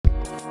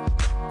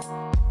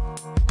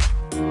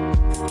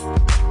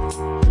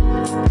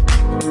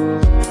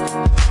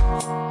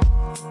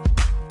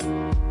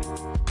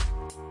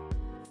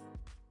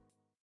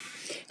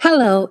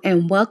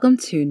and welcome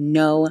to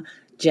No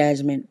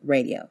Judgment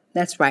Radio.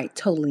 That's right,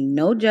 totally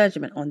no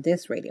judgment on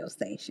this radio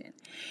station.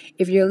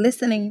 If you're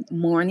listening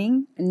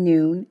morning,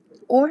 noon,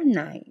 or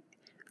night,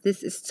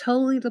 this is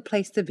totally the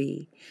place to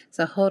be.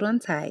 So hold on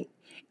tight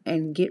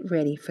and get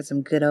ready for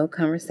some good old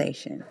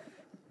conversation.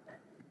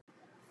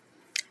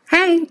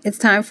 Hey, it's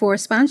time for a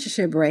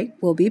sponsorship break.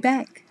 We'll be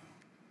back.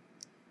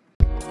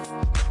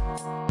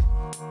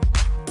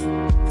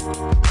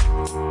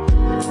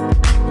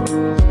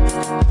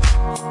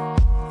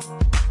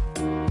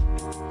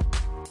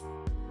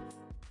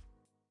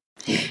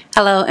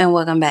 Hello and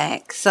welcome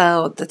back.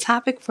 So, the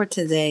topic for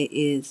today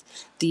is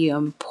the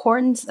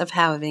importance of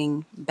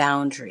having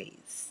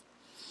boundaries.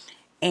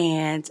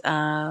 And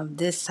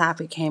this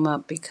topic came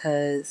up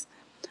because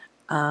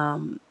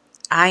I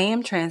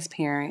am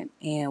transparent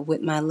and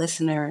with my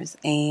listeners,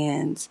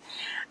 and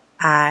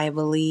I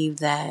believe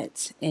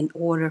that in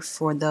order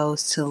for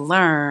those to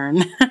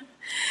learn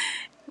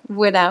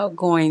without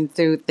going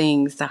through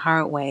things the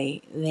hard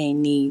way, they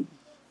need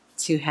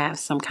to have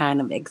some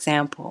kind of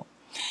example.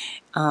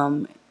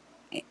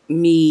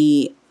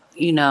 Me,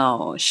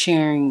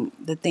 sharing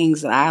the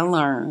things that I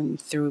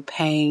learned through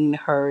pain,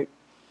 hurt,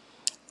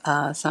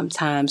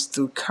 sometimes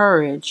through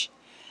courage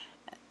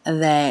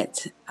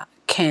that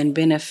can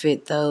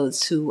benefit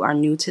those who are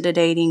new to the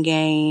dating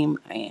game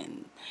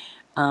and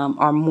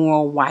are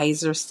more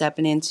wiser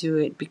stepping into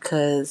it,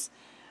 because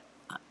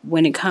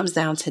when it comes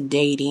down to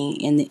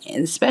dating,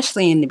 and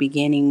especially in the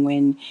beginning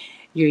when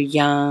you're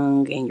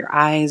young and your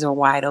eyes are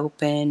wide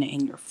open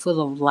and you're full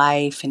of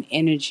life and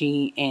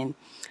energy and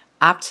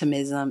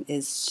optimism,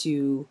 is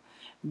to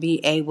be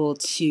able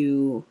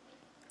to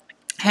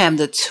have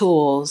the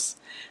tools,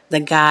 the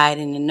guide,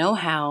 and the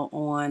know-how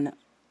on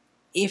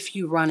if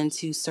you run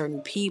into certain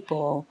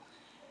people,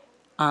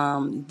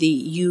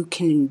 you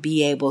can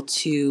be able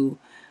to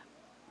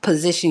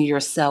position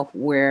yourself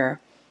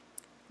where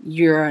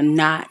you're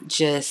not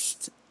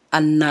just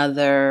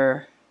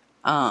another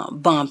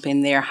bump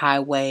in their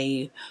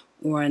highway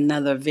or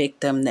another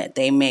victim that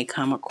they may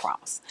come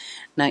across.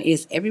 Now,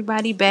 is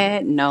everybody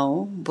bad?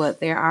 No,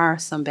 but there are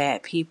some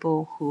bad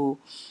people who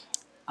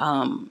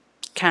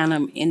kind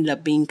of ended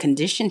up being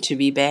conditioned to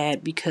be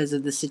bad because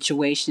of the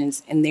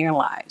situations in their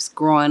lives.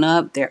 Growing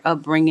up, their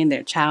upbringing,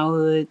 their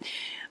childhood,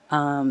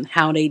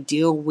 how they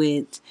deal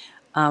with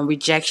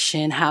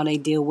rejection, how they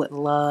deal with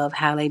love,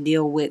 how they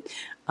deal with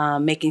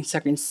making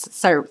certain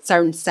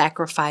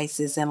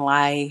sacrifices in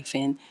life,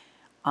 and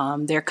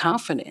their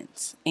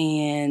confidence.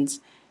 And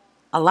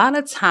a lot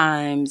of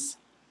times,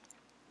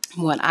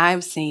 what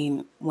I've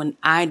seen when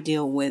I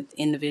deal with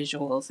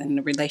individuals and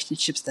the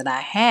relationships that I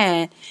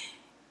had,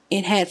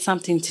 it had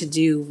something to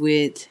do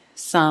with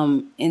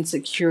some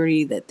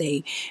insecurity that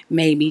they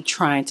may be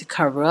trying to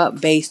cover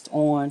up based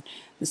on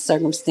the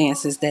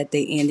circumstances that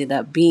they ended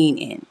up being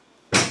in.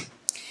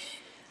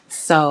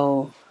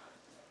 So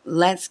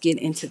let's get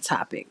into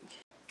topic.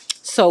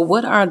 So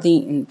what are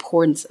the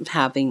importance of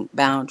having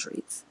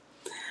boundaries?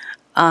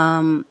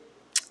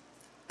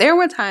 There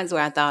were times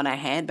where I thought I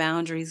had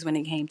boundaries when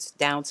it came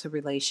down to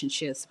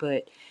relationships,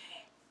 but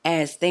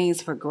as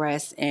things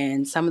progressed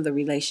and some of the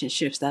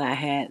relationships that I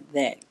had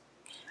that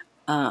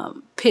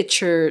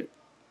pictured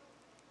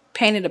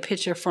painted a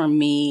picture for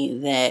me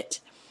that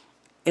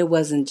it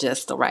wasn't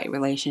just the right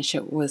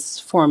relationship was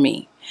for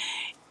me.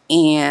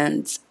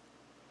 And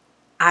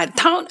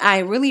I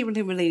really,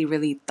 really, really,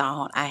 really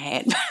thought I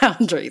had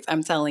boundaries.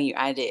 I'm telling you,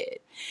 I did.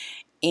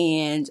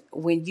 And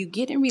when you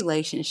get in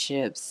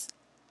relationships,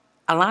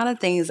 a lot of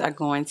things are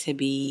going to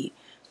be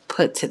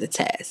put to the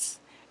test.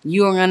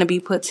 You are going to be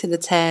put to the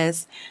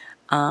test.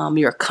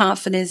 Your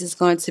confidence is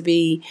going to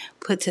be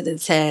put to the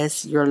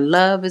test. Your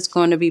love is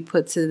going to be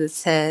put to the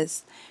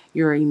test.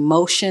 Your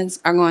emotions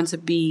are going to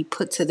be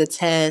put to the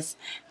test.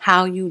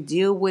 How you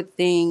deal with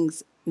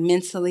things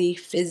mentally,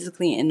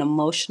 physically, and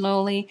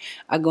emotionally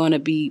are going to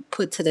be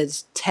put to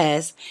the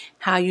test.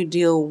 How you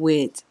deal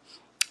with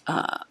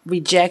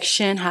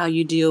rejection, how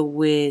you deal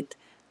with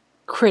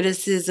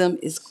criticism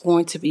is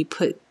going to be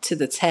put to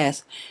the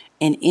test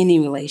in any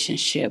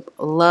relationship.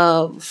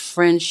 Love,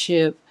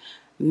 friendship,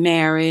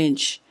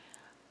 marriage,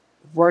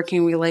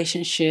 working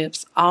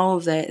relationships, all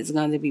of that is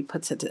going to be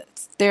put to the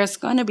test. There's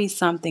going to be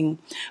something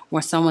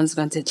where someone's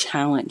going to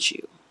challenge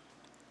you.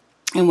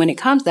 And when it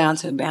comes down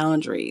to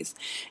boundaries,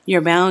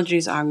 your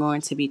boundaries are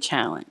going to be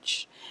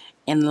challenged.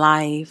 In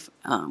life,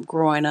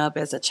 growing up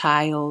as a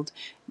child,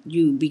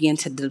 you begin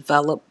to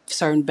develop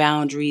certain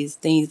boundaries,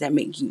 things that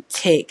make you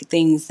tick,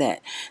 things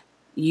that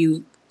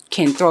you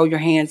can throw your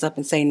hands up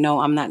and say, no,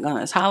 I'm not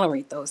going to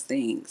tolerate those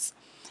things.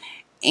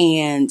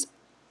 And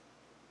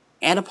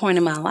at a point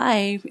in my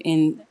life,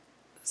 in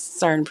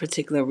certain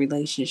particular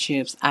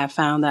relationships, I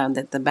found out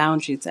that the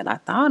boundaries that I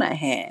thought I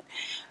had,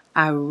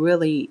 I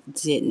really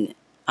didn't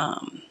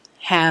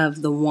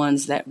have the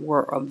ones that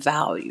were of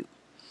value.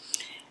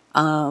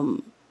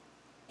 And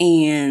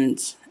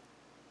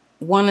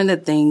one of the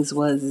things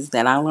is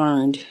that I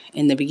learned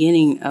in the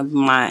beginning of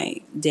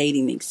my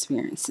dating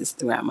experiences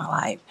throughout my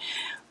life.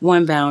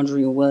 One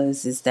boundary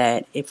is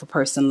that if a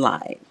person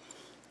lied,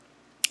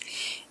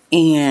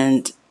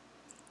 And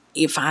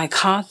if I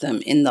caught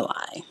them in the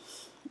lie,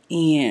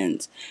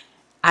 and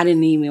I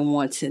didn't even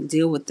want to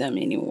deal with them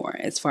anymore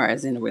as far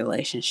as in a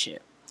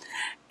relationship.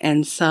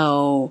 And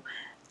so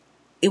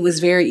it was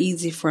very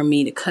easy for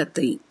me to cut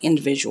the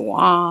individual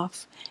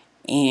off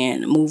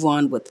and move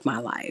on with my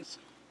life.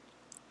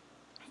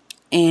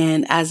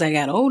 And as I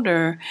got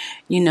older,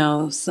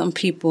 some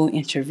people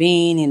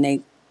intervene and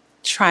they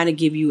try to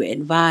give you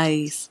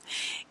advice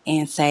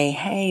and say,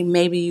 hey,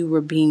 maybe you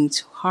were being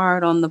too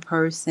hard on the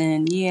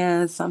person.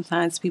 Yeah,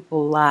 sometimes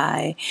people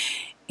lie.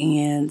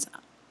 And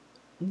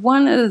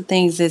one of the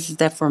things is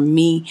that for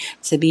me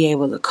to be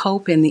able to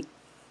cope in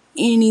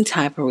any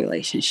type of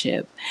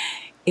relationship,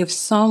 if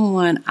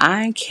someone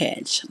I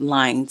catch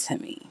lying to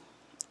me,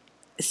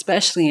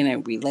 especially in a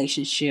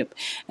relationship,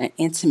 an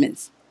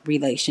intimate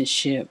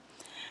relationship,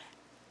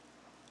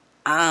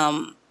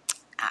 um,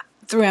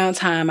 throughout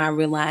time, I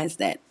realized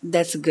that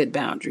that's a good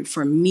boundary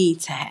for me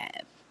to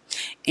have.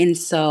 And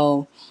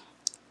so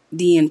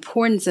the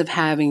importance of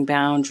having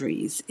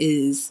boundaries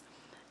is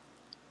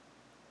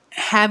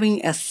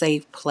having a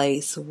safe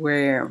place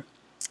where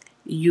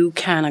you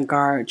kind of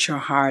guard your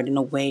heart in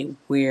a way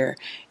where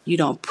you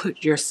don't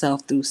put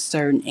yourself through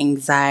certain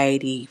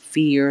anxiety,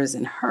 fears,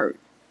 and hurt.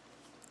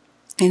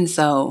 And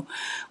so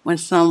when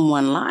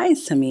someone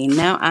lies to me,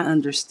 now I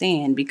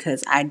understand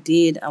because I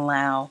did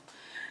allow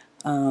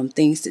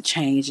things to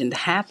change and to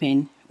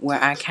happen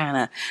where I kind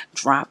of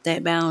dropped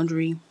that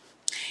boundary.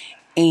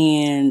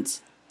 And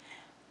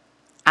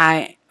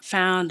I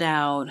found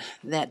out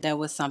that that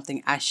was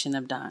something I shouldn't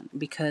have done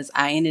because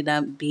I ended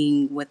up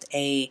being with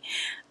a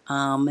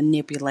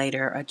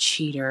manipulator, a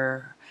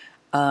cheater,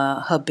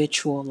 a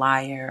habitual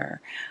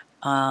liar.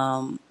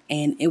 And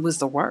it was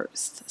the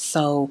worst.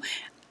 So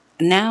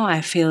now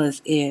I feel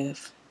as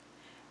if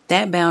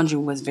that boundary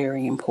was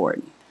very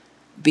important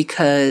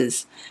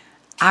because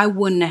I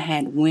wouldn't have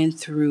had went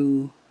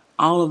through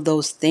all of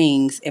those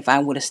things if I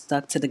would have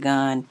stuck to the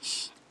gun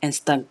and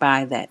stuck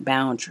by that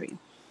boundary.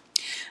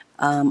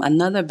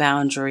 Another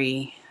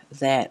boundary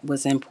that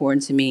was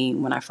important to me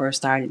when I first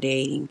started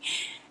dating,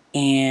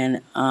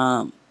 and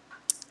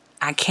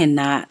I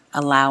cannot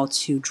allow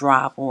to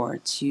drop or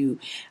to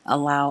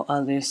allow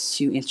others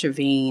to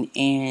intervene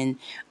and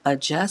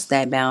adjust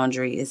that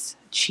boundary, is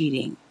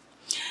cheating.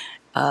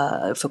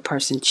 If a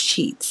person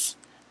cheats,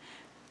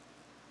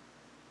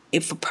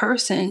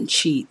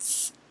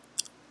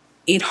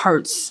 it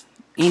hurts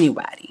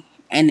anybody.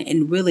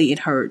 And really, it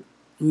hurt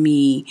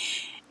me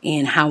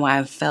and how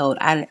I felt.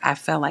 I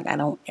felt like I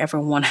don't ever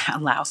want to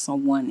allow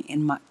someone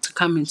to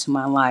come into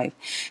my life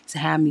to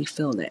have me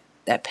feel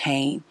that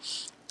pain,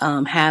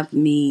 have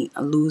me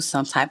lose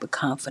some type of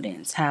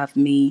confidence, have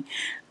me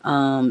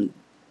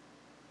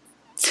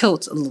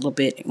tilt a little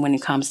bit when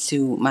it comes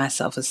to my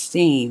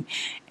self-esteem.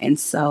 And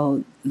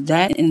so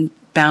that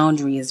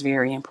boundary is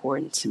very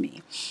important to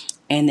me.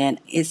 And then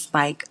it's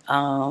like,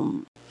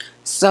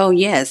 so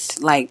yes,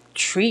 like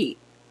treat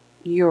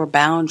your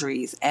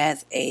boundaries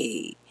as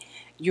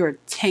your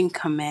 10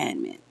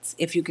 commandments.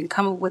 If you can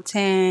come up with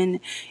 10,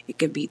 it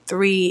could be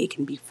 3, it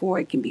can be 4,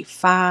 it can be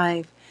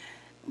 5.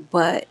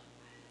 But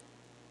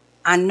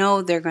I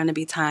know there are going to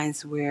be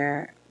times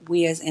where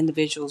we as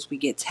individuals, we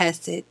get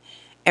tested.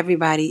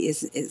 Everybody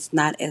is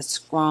not as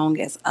strong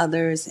as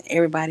others.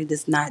 Everybody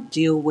does not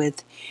deal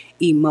with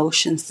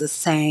emotions the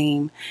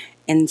same.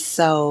 And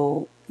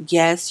so,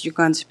 yes, you're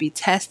going to be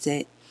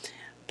tested,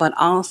 but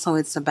also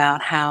it's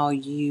about how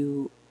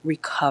you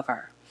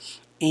recover.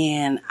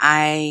 And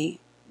I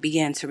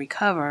began to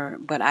recover,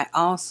 but I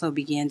also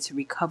began to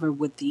recover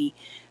with the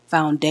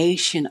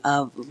foundation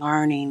of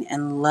learning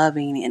and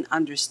loving and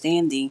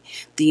understanding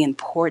the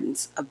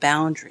importance of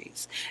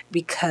boundaries.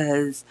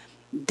 Because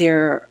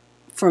there,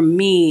 for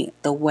me,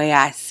 the way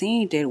I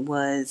seen it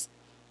was,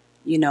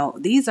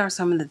 these are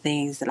some of the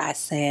things that I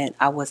said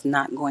I was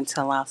not going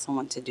to allow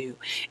someone to do.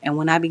 And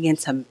when I began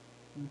to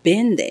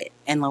bend it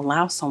and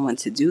allow someone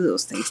to do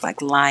those things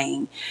like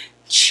lying,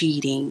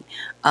 cheating,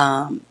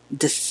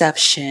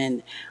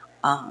 deception,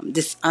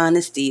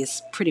 dishonesty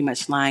is pretty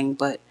much lying,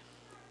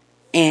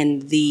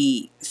 and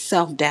the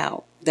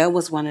self-doubt, that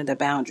was one of the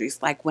boundaries.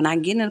 Like when I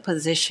get in a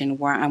position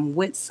where I'm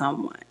with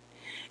someone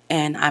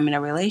and I'm in a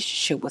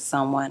relationship with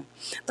someone,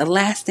 the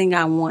last thing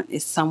I want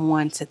is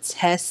someone to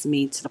test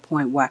me to the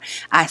point where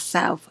I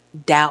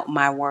self-doubt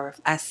my worth.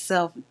 I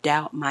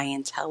self-doubt my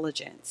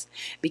intelligence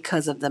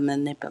because of the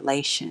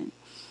manipulation.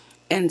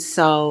 And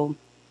so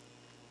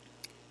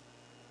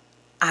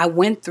I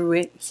went through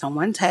it.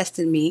 Someone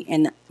tested me.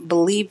 And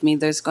believe me,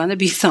 there's going to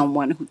be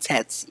someone who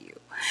tests you.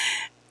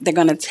 They're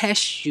going to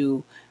test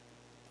you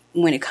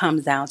when it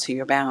comes down to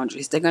your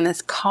boundaries. They're going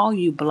to call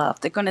you bluff.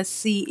 They're going to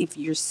see if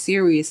you're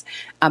serious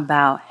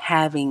about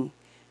having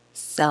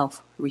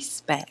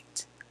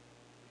self-respect.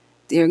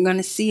 They're going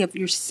to see if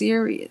you're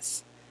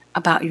serious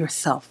about your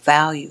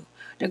self-value.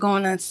 They're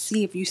going to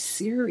see if you're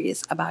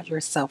serious about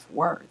your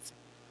self-worth.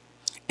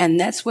 And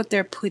that's what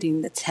they're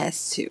putting the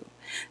test to.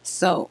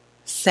 So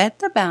set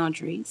the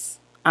boundaries.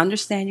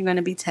 Understand you're going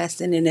to be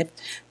tested. And if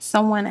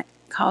someone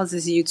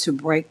causes you to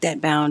break that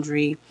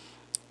boundary,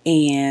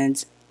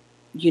 and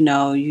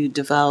you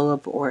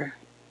develop, or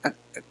a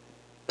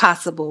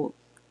possible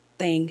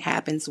thing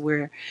happens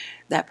where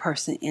that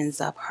person ends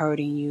up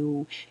hurting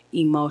you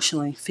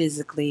emotionally,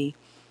 physically,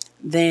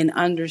 then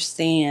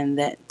understand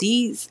that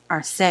these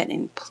are set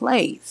in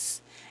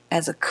place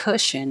as a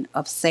cushion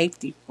of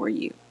safety for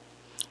you.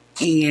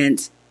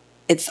 And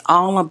it's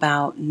all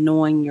about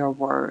knowing your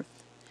worth,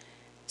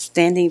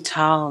 standing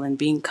tall and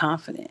being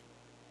confident.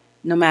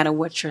 No matter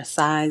what your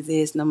size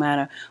is, no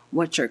matter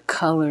what your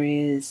color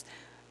is,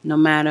 no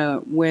matter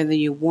whether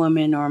you're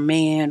woman or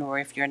man, or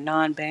if you're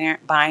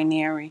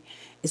non-binary,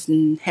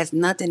 it has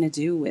nothing to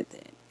do with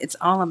it. It's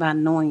all about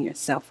knowing your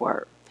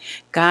self-worth.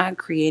 God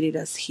created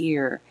us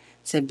here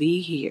to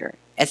be here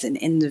as an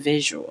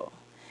individual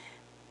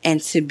and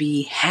to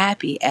be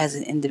happy as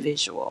an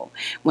individual.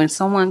 When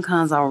someone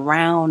comes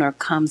around or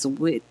comes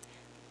with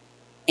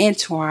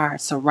into our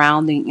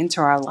surrounding,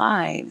 into our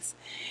lives,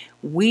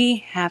 we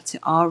have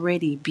to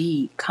already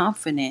be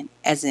confident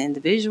as an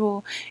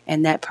individual,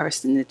 and that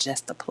person is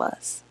just a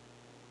plus.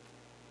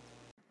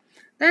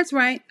 That's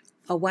right.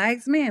 A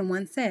wise man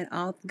once said,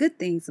 all good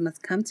things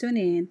must come to an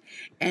end.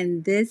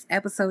 And this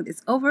episode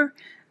is over,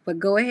 but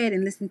go ahead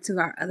and listen to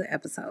our other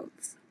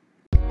episodes.